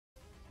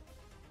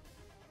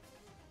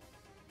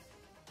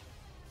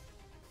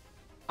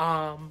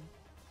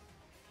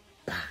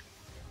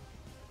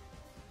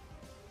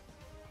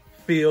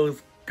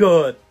Feels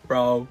good,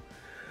 bro.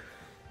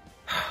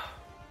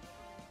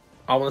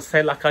 I want to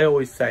say like I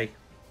always say,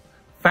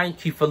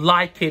 thank you for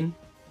liking,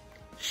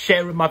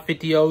 sharing my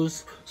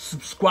videos,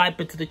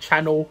 subscribing to the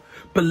channel,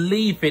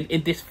 believing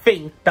in this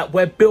thing that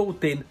we're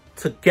building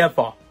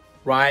together,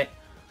 right?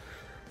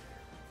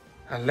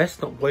 And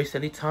let's not waste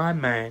any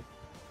time, man.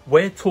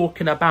 We're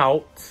talking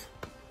about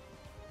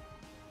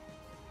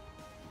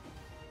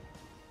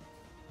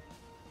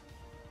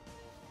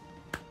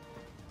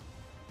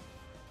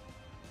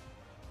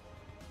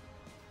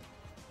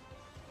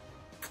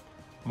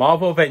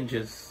Marvel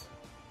Avengers.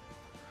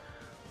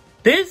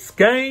 This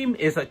game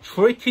is a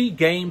tricky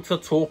game to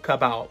talk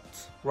about,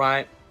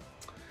 right?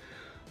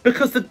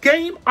 Because the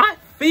game, I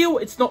feel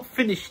it's not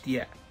finished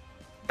yet.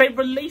 They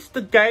released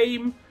the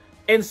game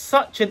in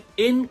such an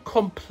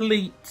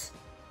incomplete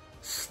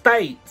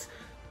state.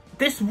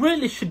 This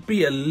really should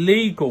be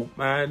illegal,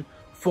 man,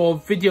 for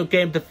video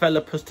game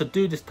developers to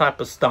do this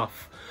type of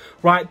stuff,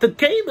 right? The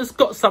game has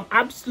got some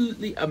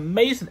absolutely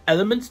amazing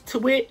elements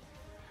to it,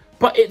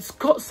 but it's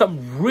got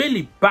some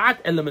really bad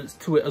elements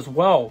to it as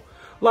well.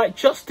 Like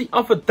just the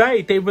other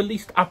day, they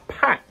released a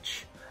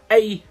patch,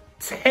 a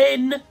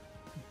 10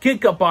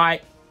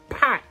 gigabyte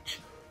patch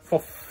for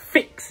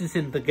fixes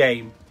in the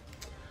game.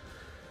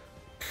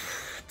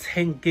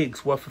 10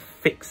 gigs worth of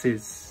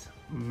fixes,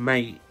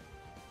 mate.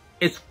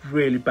 It's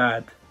really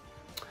bad.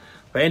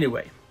 But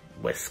anyway,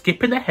 we're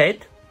skipping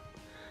ahead.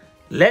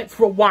 Let's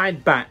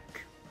rewind back.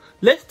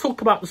 Let's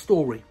talk about the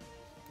story.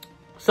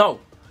 So,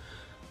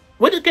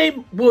 when the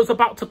game was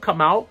about to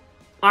come out,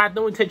 I had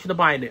no intention of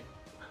buying it.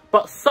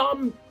 But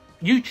some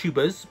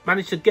YouTubers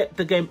managed to get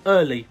the game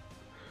early.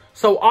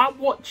 So I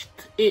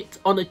watched it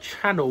on a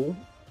channel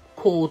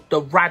called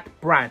The Rad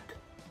Brad,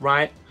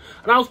 right?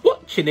 And I was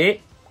watching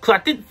it because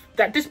I didn't,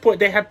 at this point,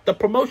 they had the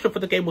promotion for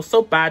the game was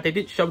so bad, they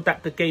didn't show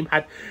that the game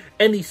had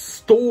any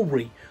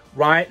story,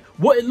 right?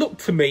 What it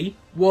looked to me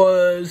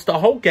was the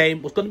whole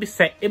game was going to be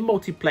set in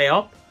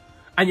multiplayer,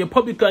 and you're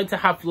probably going to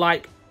have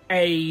like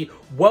a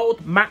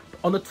world map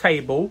on the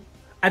table,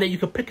 and then you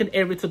can pick an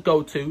area to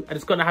go to, and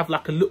it's going to have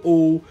like a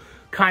little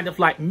kind of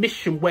like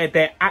mission where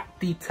they're at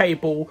the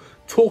table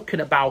talking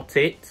about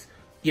it.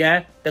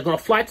 Yeah, they're going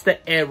to fly to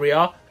the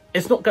area.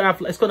 It's not going to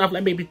have, it's going to have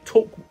like maybe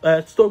talk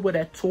story where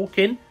they're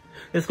talking.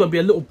 There's going to be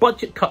a little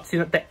budget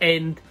cutscene at the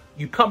end.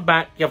 You come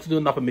back, you have to do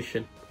another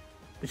mission,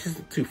 which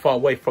isn't too far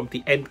away from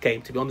the end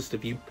game, to be honest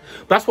with you.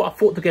 That's what I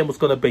thought the game was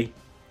going to be.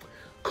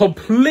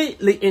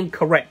 Completely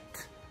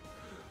incorrect.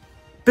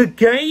 The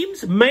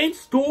game's main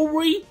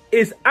story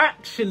is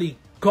actually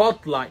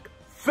godlike.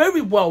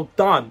 Very well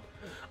done.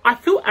 I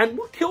feel, and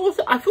what kills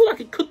it, I feel like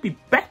it could be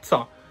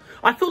better.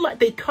 I feel like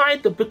they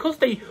kind of, because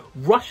they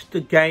rushed the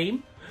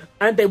game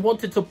and they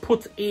wanted to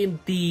put in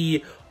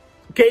the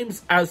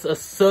games as a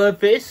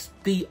service,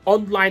 the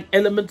online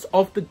elements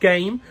of the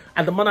game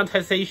and the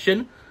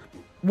monetization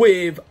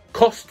with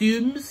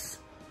costumes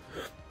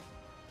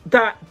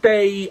that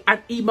they,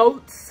 and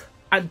emotes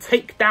and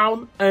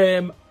takedown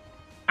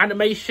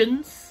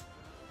animations,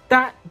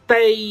 that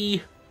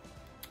they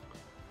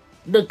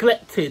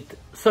neglected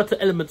certain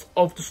elements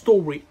of the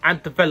story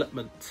and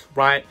development,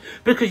 right?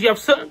 Because you have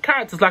certain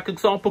characters, like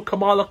example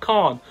Kamala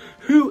Khan,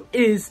 who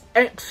is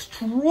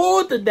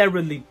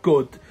extraordinarily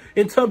good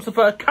in terms of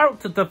her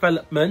character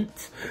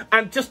development,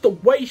 and just the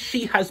way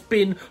she has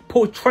been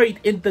portrayed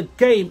in the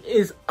game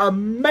is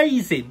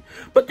amazing.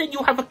 But then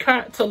you have a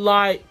character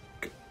like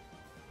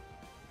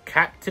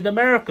Captain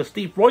America,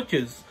 Steve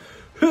Rogers,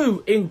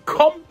 who in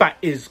combat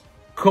is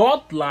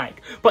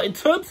godlike, but in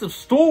terms of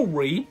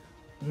story,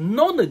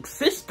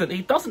 non-existent.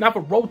 He doesn't have a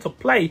role to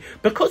play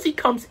because he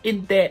comes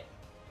in there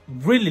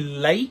really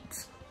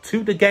late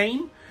to the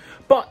game,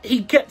 but he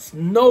gets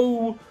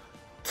no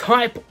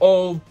type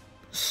of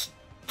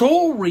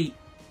story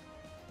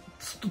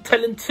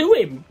telling to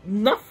him,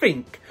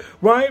 nothing,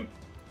 right?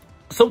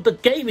 So the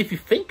game, if you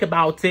think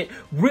about it,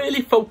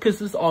 really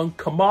focuses on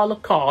Kamala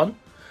Khan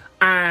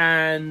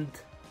and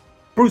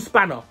Bruce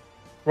Banner,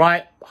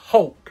 right?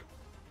 Hulk.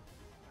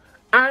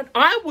 And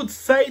I would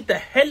say the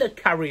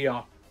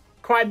helicarrier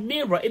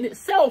Chimera in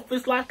itself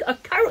is like a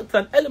character,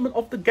 an element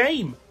of the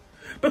game,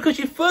 because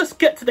you first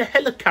get to the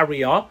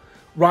helicarrier,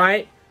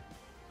 right,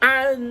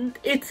 and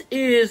it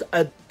is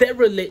a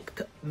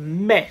derelict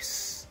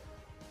mess,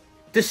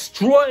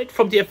 destroyed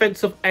from the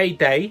events of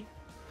A-Day,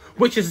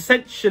 which is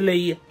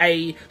essentially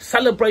a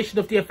celebration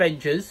of the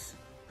Avengers.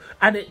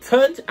 And it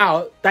turns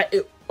out that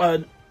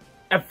an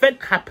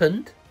event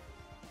happened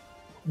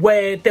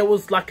where there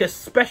was like a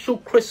special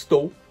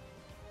crystal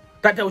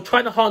that they were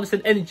trying to harness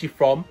an energy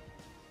from,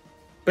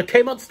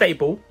 became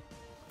unstable,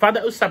 found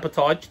out it was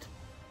sabotaged,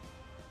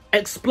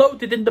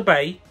 exploded in the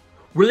bay,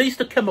 released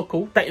a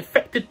chemical that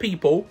infected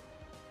people,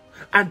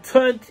 and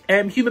turned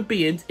human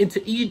beings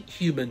into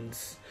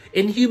inhumans.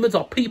 Inhumans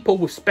are people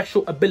with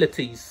special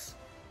abilities.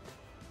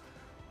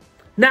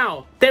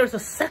 Now, there is a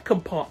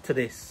second part to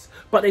this,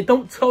 but they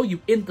don't tell you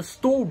in the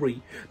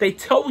story. They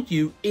tell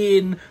you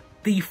in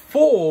the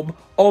form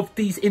of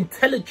these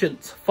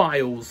intelligence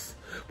files,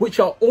 which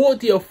are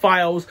audio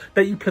files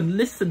that you can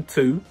listen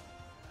to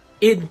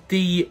in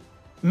the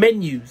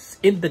menus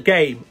in the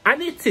game.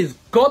 And it is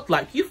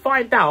godlike. You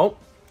find out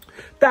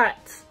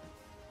that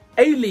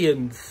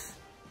aliens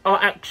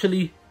are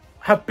actually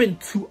have been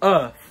to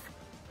Earth,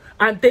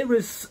 and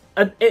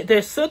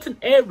there's certain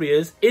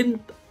areas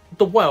in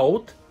the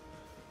world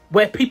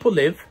where people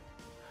live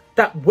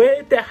that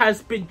where there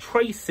has been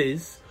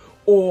traces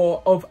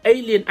or of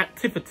alien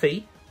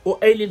activity, or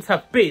aliens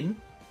have been,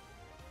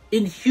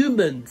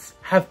 inhumans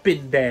have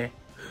been there.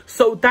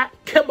 So that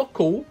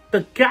chemical,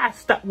 the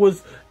gas that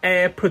was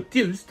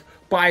produced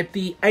by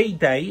the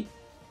A-Day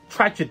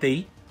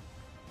tragedy,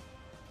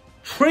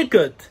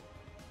 triggered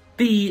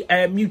the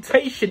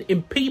mutation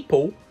in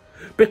people,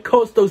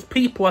 because those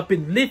people have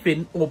been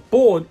living or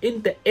born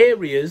in the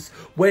areas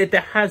where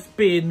there has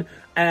been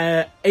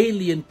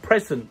alien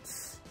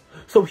presence.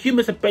 So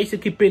humans have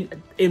basically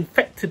been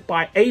infected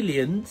by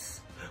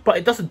aliens, but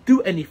it doesn't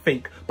do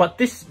anything. But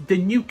the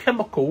new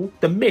chemical,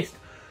 the mist,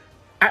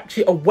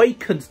 actually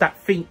awakens that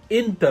thing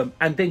in them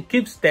and then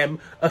gives them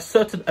a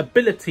certain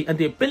ability, and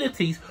the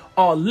abilities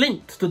are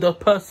linked to the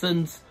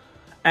person's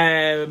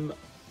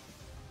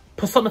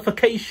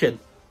personification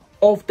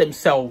of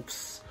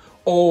themselves,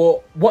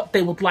 or what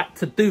they would like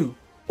to do,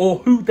 or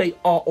who they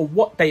are, or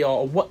what they are,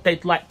 or what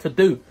they'd like to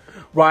do,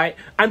 right?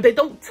 And they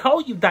don't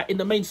tell you that in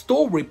the main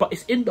story, but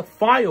it's in the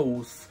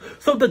files.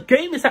 So the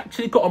game has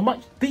actually got a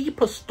much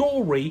deeper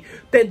story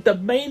than the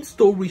main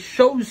story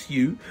shows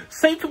you.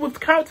 Same thing with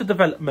character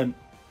development.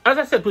 As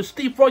I said, with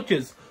Steve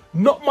Rogers,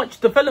 not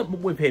much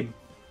development with him,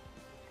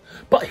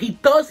 but he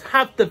does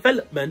have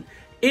development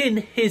in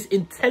his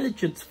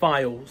intelligence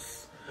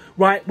files,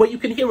 right? Where you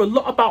can hear a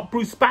lot about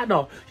Bruce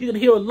Banner. You can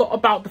hear a lot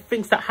about the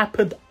things that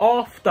happened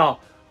after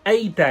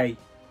A-Day.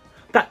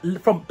 That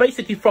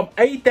basically from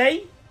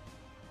A-Day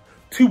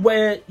to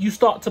where you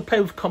start to play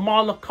with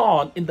Kamala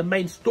Khan in the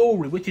main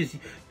story, which is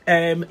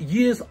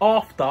years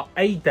after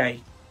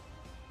A-Day.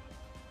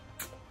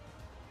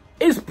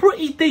 It's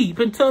pretty deep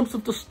in terms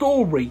of the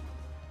story,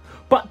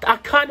 but I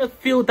kind of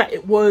feel that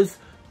it was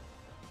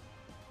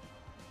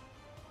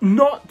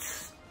not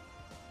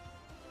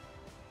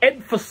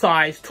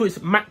emphasized to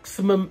its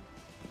maximum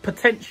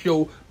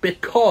potential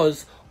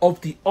because of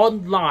the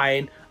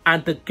online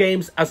and the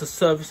games as a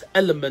service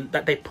element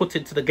that they put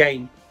into the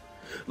game.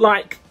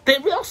 Like, there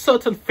are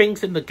certain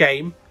things in the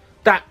game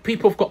that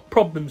people have got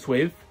problems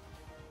with,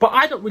 but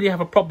I don't really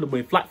have a problem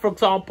with. Like, for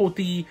example,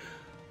 the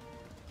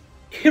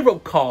hero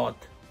card,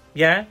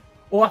 yeah?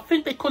 Or I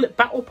think they call it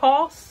Battle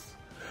Pass,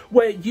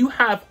 where you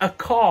have a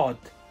card,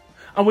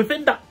 and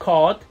within that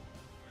card,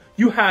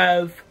 you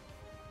have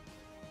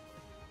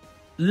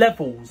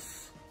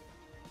levels.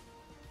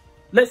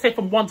 Let's say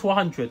from 1 to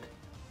 100.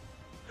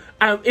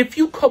 And if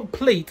you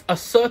complete a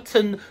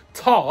certain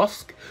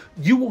task,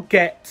 you will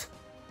get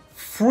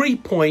 3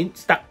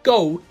 points that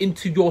go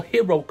into your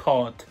hero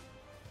card.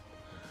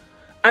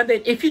 And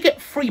then if you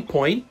get 3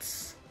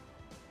 points,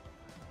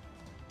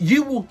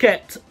 you will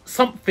get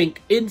something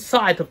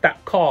inside of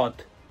that card,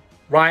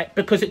 right?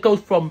 Because it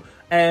goes from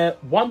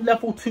 1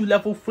 level, 2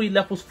 level, 3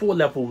 levels, 4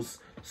 levels.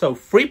 So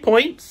 3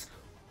 points,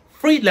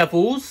 3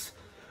 levels,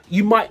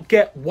 you might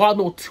get 1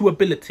 or 2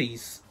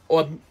 abilities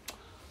or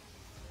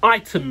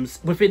items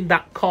within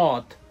that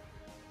card.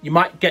 You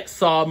might get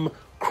some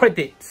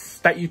credits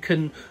that you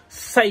can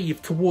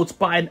save towards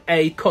buying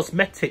a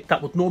cosmetic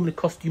that would normally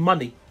cost you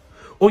money.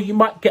 Or you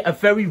might get a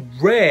very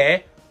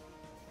rare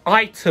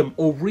item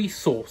or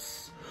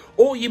resource.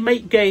 Or you may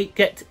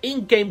get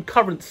in-game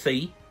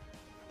currency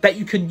that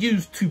you can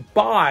use to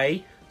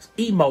buy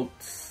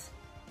emotes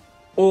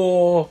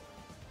or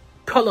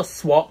color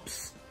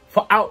swaps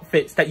for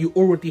outfits that you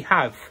already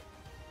have,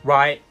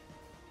 right?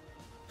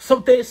 So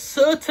there's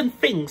certain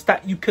things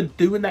that you can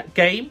do in that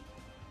game,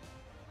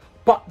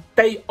 but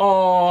they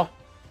are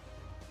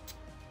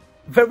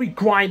very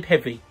grind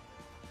heavy.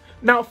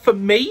 Now for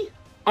me,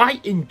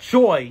 I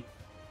enjoy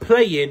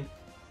playing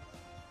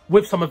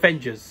with some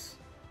Avengers.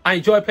 I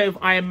enjoy playing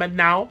with Iron Man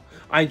now.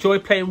 I enjoy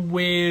playing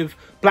with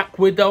Black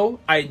Widow.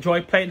 I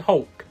enjoy playing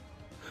Hulk.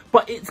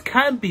 But it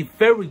can be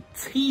very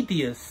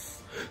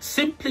tedious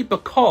simply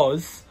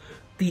because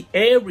the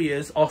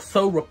areas are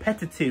so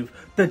repetitive.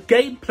 The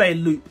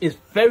gameplay loop is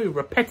very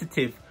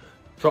repetitive.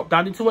 Drop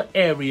down into an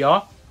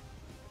area,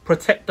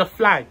 protect the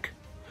flag.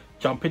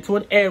 Jump into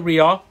an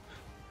area,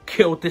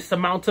 kill this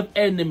amount of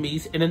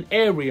enemies in an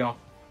area.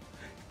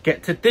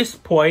 Get to this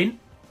point,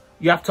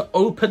 you have to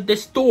open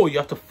this door. You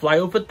have to fly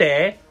over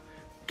there,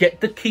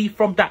 get the key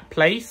from that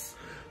place,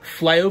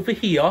 fly over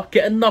here,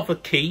 get another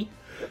key,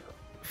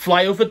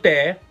 fly over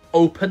there,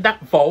 open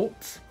that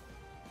vault,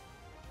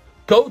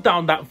 go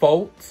down that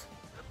vault,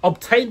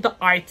 obtain the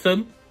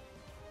item,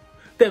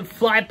 then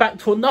fly back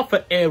to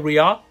another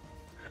area,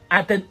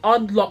 and then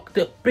unlock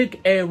the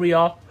big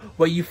area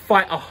where you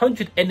fight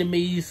 100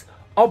 enemies,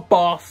 a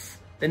boss,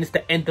 then it's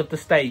the end of the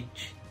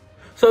stage.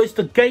 So it's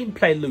the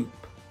gameplay loop.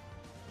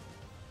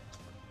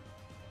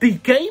 The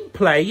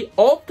gameplay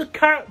of the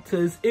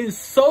characters is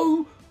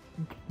so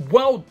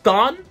well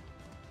done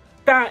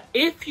that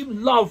if you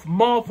love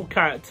Marvel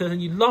characters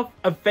and you love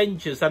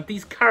Avengers and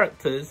these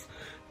characters,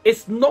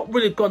 it's not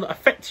really going to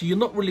affect you. You're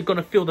not really going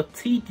to feel the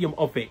tedium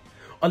of it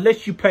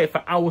unless you play it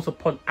for hours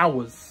upon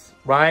hours,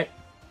 right?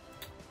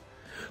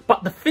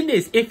 But the thing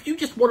is, if you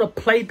just want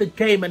to play the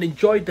game and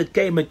enjoy the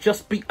game and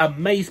just be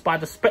amazed by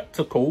the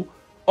spectacle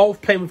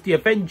of playing with the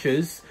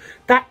Avengers,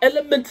 that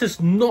element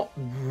is not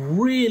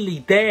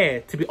really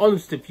there, to be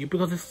honest with you,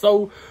 because it's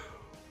so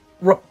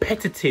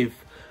repetitive.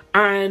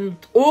 And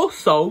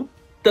also,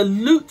 the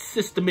loot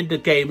system in the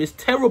game is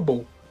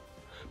terrible,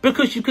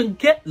 because you can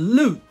get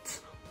loot,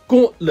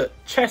 gauntlet,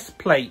 chest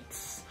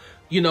plates,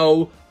 you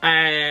know,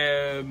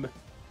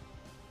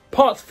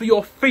 parts for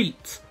your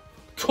feet,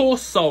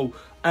 torso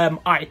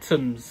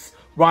items,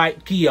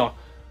 right, gear,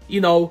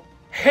 you know,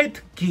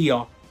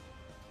 headgear,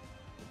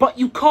 but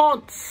you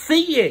can't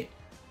see it.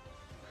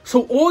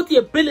 So all the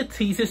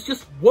abilities is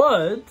just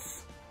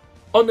words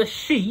on a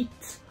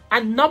sheet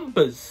and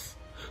numbers,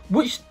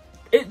 which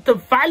the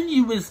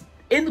value is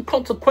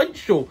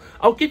inconsequential.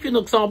 I'll give you an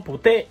example.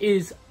 There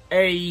is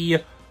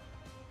a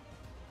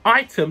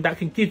item that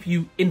can give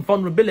you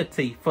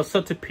invulnerability for a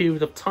certain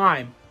period of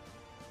time.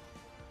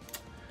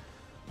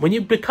 When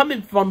you become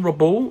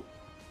invulnerable,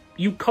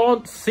 you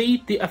can't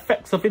see the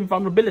effects of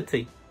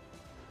invulnerability.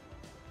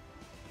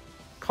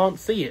 Can't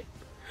see it.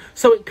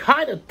 So it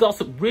kind of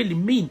doesn't really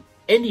mean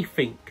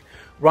anything,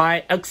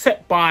 right?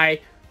 Except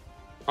by,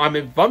 I'm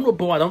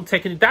invulnerable, I don't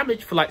take any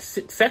damage for like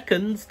 6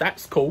 seconds.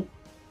 That's cool.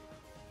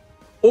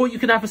 Or you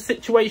can have a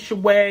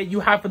situation where you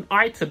have an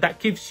item that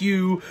gives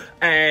you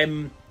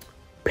pin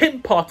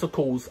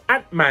particles,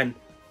 Ant-Man,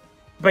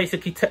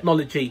 basically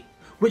technology,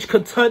 which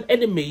can turn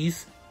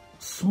enemies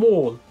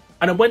small.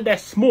 And then when they're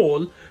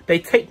small, they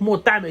take more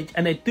damage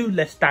and they do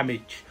less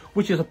damage,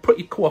 which is a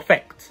pretty cool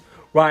effect,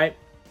 right?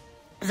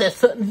 There's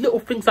certain little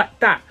things like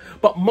that.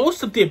 But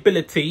most of the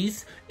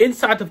abilities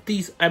inside of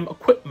these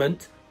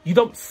equipment, you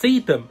don't see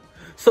them.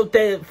 So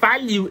their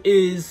value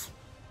is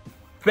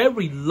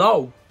very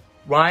low,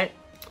 right?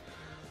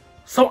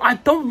 So I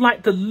don't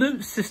like the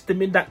loot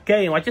system in that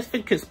game. I just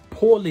think it's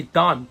poorly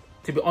done,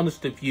 to be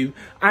honest with you.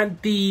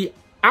 And the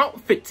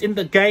outfits in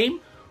the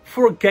game,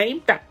 for a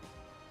game that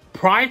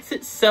prides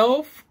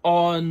itself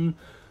on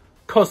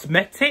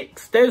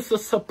cosmetics, there's a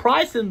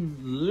surprising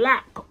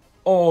lack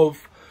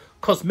of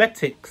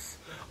cosmetics.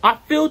 I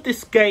feel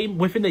this game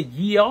within a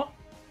year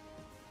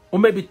or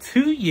maybe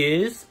 2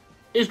 years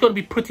is going to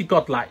be pretty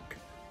godlike,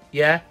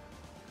 yeah?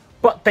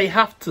 But they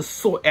have to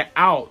sort it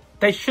out.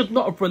 They should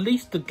not have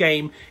released the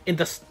game in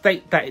the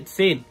state that it's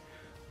in,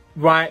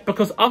 right?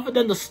 Because other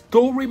than the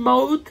story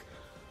mode,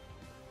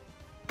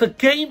 the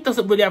game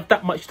doesn't really have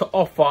that much to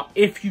offer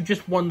if you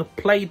just want to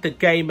play the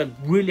game and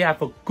really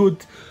have a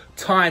good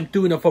time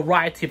doing a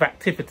variety of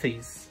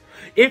activities.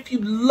 If you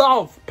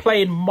love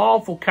playing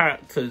Marvel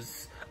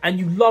characters and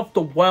you love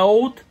the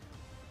world,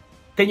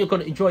 then you're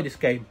going to enjoy this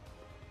game.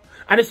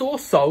 And it's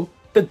also,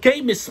 the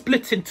game is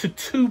split into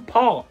 2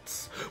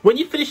 parts. When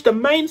you finish the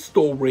main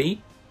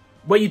story,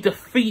 where you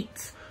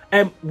defeat,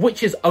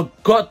 which is a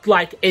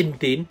godlike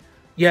ending,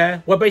 yeah,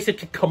 where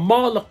basically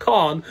Kamala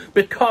Khan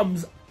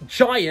becomes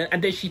giant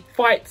and then she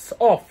fights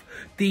off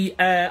the,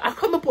 I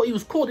can't remember what he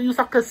was called. He was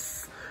like a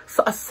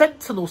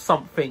sentinel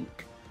something.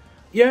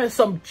 Yeah,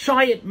 some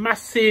giant,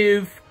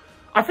 massive,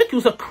 I think it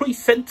was a Kree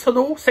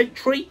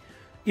sentry,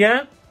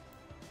 yeah,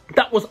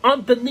 that was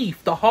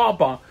underneath the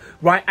harbour,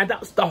 right? And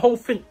that's the whole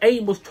thing.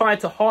 AIM was trying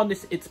to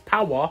harness its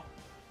power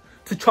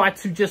to try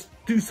to just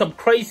do some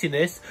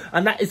craziness.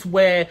 And that is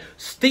where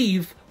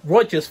Steve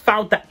Rogers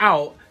found that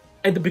out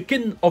in the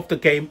beginning of the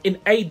game in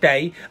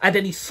A-Day. And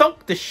then he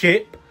sunk the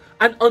ship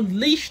and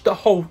unleashed the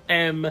whole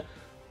a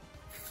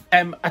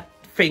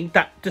thing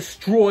that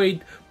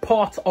destroyed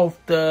part of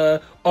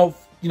the,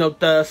 you know,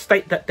 the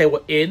state that they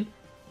were in,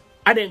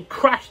 and then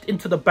crashed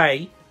into the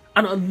bay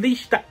and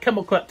unleashed that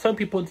chemical that turned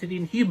people into the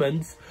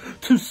Inhumans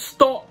to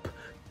stop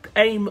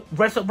AIM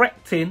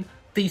resurrecting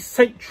the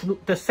central,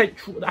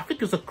 I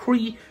think it was a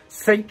Kree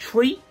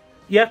sentry.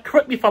 Yeah,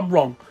 correct me if I'm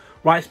wrong.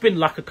 Right, it's been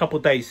like a couple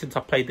of days since I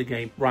played the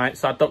game, right?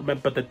 So I don't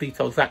remember the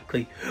details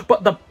exactly.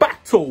 But the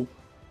battle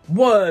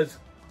was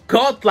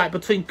godlike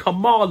between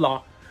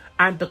Kamala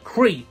and the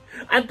Kree.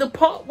 And the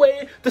part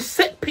where the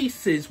set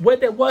pieces, where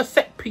there were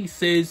set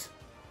pieces,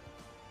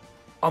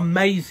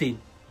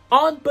 amazing,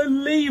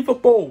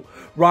 unbelievable,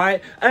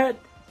 right? And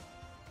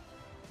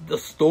the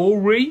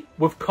story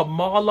with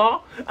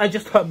Kamala and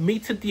just her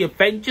meeting the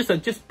Avengers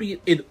and just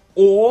being in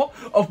awe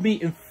of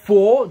meeting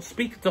Thor and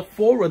speaking to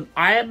Thor and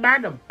Iron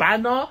Man and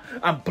Banner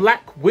and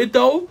Black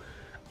Widow,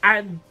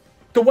 and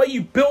the way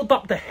you build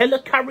up the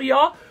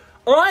helicarrier.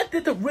 I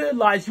didn't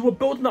realise you were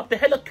building up the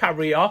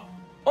helicarrier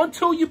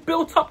until you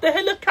built up the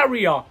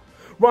helicarrier,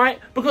 right?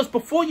 Because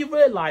before you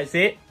realise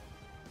it,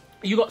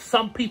 you got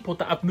some people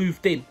that have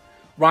moved in,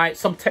 right?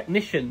 Some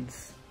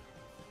technicians.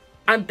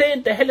 And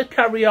then the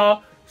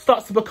helicarrier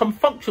starts to become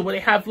functional where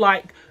they have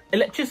like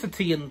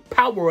electricity and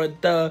power and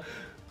the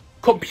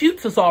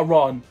computers are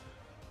on.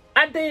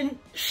 And then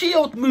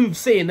S.H.I.E.L.D.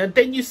 moves in, and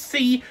then you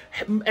see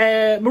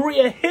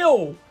Maria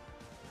Hill.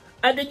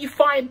 And then you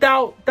find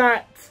out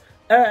that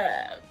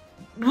a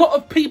lot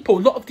of people,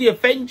 a lot of the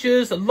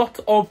Avengers, some of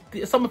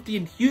the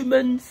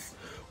Inhumans,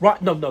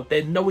 right? No,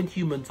 there are no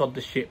Inhumans on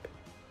the ship.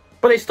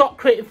 But they start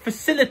creating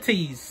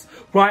facilities,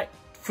 right,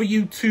 for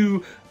you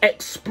to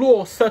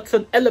explore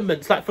certain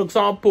elements. Like, for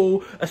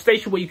example, a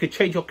station where you could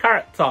change your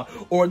character,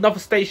 or another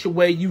station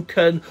where you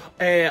can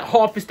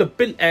harvest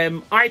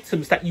the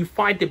items that you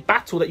find in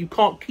battle that you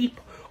can't keep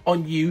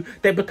on you.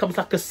 There becomes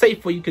like a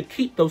safe where you could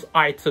keep those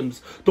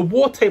items. The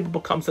war table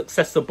becomes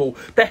accessible.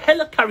 The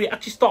helicarrier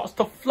actually starts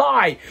to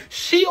fly.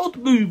 S.H.I.E.L.D.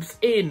 moves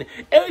in.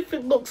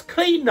 Everything looks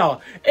cleaner.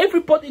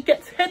 Everybody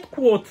gets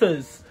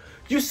headquarters.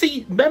 You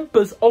see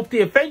members of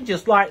the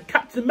Avengers like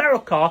Captain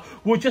America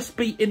will just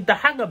be in the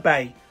hangar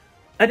bay.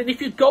 And then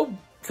if you go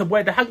to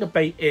where the hangar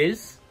bay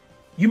is,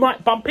 you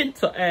might bump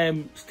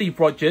into Steve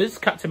Rogers,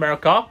 Captain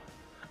America.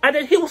 And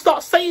then he will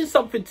start saying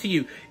something to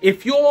you.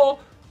 If you're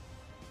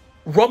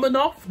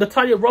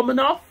Natalia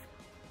Romanoff,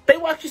 they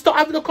will actually start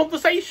having a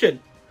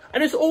conversation.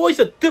 And it's always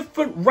a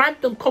different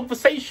random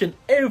conversation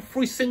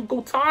every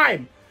single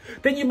time.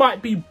 Then you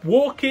might be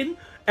walking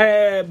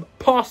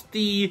past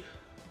the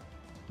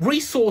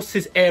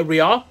resources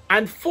area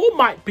and Thor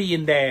might be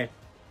in there.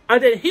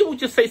 And then he will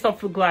just say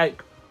something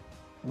like,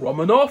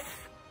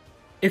 Romanoff.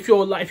 If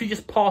you're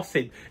just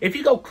passing. If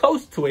you go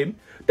close to him,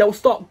 they'll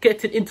start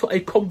getting into a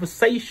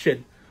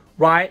conversation,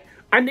 right?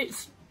 And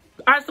it's,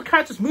 as the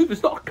characters move,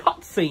 it's not a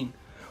cutscene,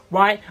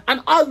 right?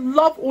 And I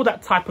love all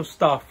that type of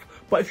stuff.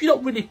 But if you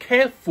don't really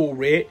care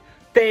for it,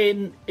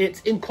 then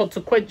it's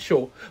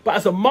inconsequential. But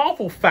as a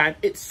Marvel fan,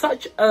 it's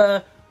such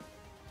a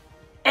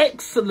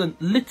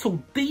excellent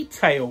little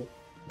detail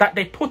that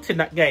they put in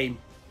that game.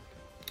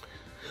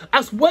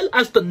 As well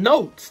as the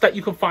notes that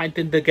you can find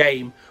in the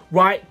game,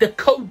 right? The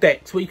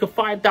codex, where you can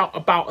find out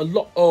about a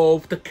lot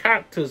of the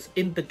characters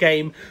in the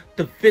game,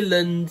 the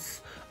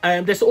villains.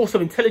 There's also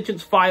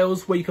intelligence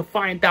files where you can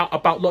find out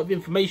about a lot of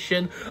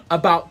information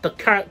about the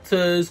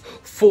characters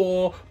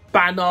for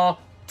Banner,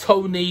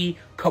 Tony,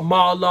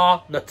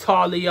 Kamala,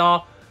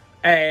 Natalia,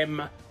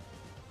 Ant-Man.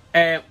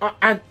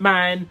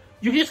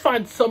 You can just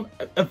find some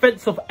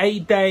events of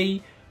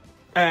A-Day.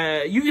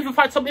 You even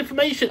find some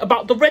information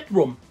about the Red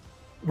Room,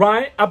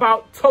 right?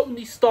 About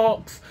Tony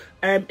Stark's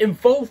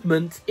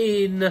involvement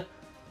in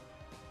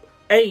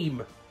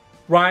AIM,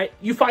 right?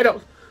 You find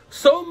out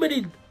so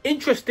many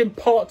interesting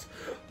parts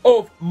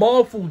of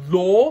Marvel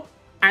lore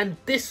and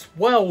this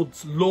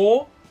world's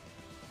lore,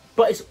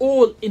 but it's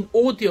all in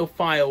audio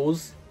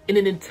files, in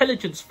an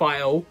intelligence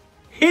file,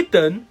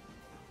 hidden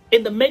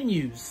in the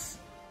menus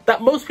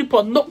that most people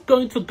are not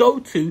going to go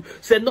to,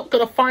 so they're not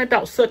going to find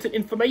out certain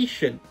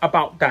information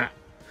about that.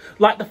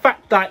 Like the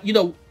fact that, you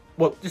know,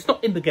 well, it's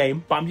not in the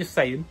game, but I'm just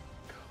saying,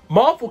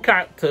 Marvel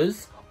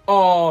characters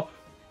are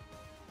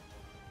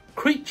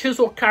creatures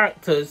or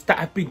characters that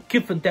have been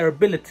given their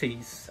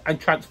abilities and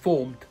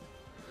transformed.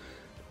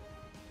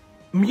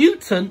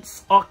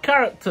 Mutants are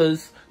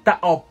characters that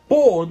are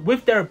born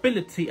with their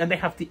ability and they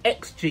have the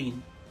X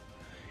gene.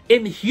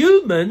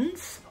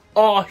 Inhumans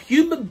are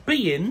human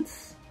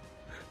beings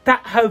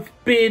that have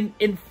been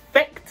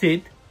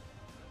infected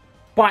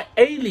by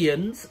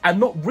aliens and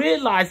not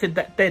realizing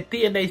that their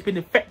DNA has been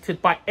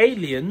infected by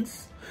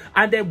aliens.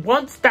 And then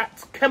once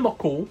that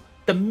chemical,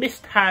 the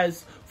mist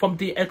has from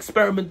the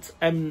experiment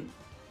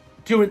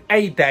during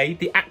A-Day,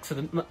 the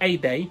accident on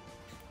A-Day,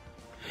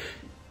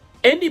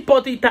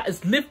 anybody that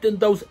has lived in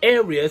those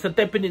areas and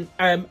they've been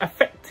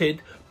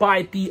affected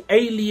by the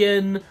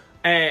alien,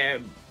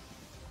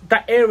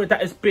 that area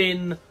that has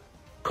been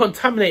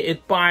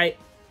contaminated by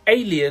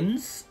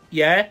aliens,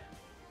 yeah,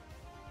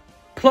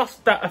 plus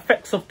the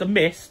effects of the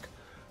mist,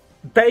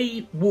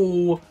 they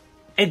will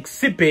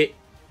exhibit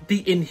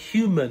the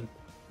inhuman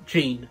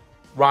gene,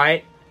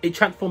 right? It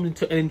transforms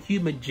into an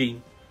inhuman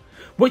gene,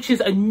 which is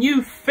a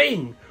new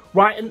thing,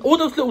 right? And all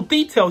those little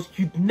details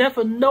you'd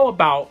never know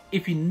about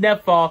if you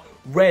never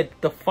read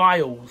the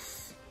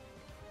files.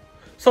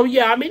 So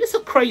yeah, I mean, it's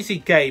a crazy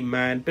game,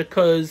 man,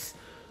 because,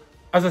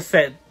 as I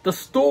said, the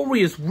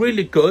story is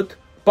really good,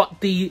 but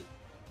the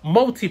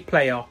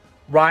multiplayer,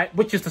 right,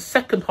 which is the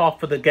second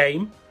half of the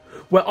game,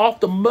 where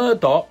after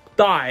Murdoch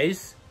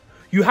dies,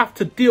 you have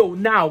to deal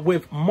now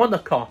with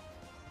Monica,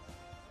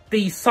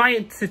 the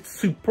scientist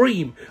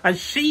supreme, and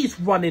she's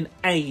running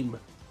AIM.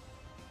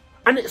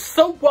 And it's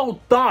so well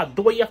done,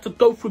 the way you have to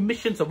go through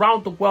missions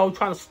around the world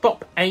trying to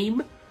stop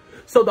AIM.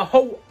 So the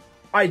whole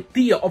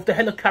idea of the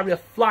helicarrier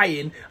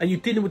flying and you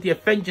dealing with the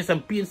Avengers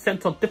and being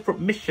sent on different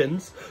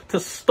missions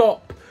to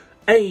stop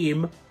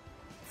AIM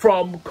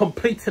from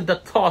completing the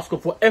task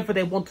of whatever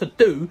they want to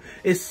do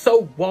is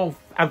so well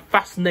and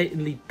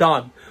fascinatingly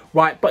done,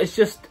 right? But it's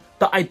just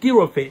the idea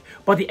of it,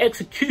 but the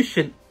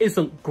execution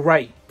isn't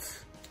great.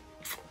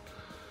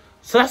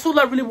 So that's all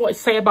I really want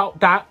to say about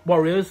that,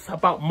 Warriors,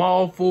 about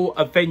Marvel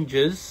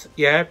Avengers,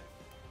 yeah.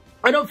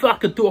 I don't feel I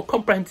could do a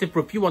comprehensive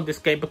review on this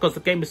game because the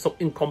game is so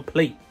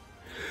incomplete.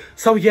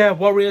 So yeah,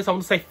 Warriors, I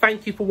want to say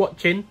thank you for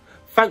watching.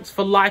 Thanks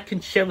for liking,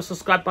 sharing,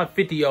 subscribe my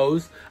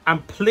videos.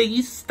 And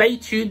please stay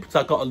tuned because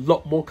I've got a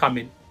lot more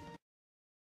coming.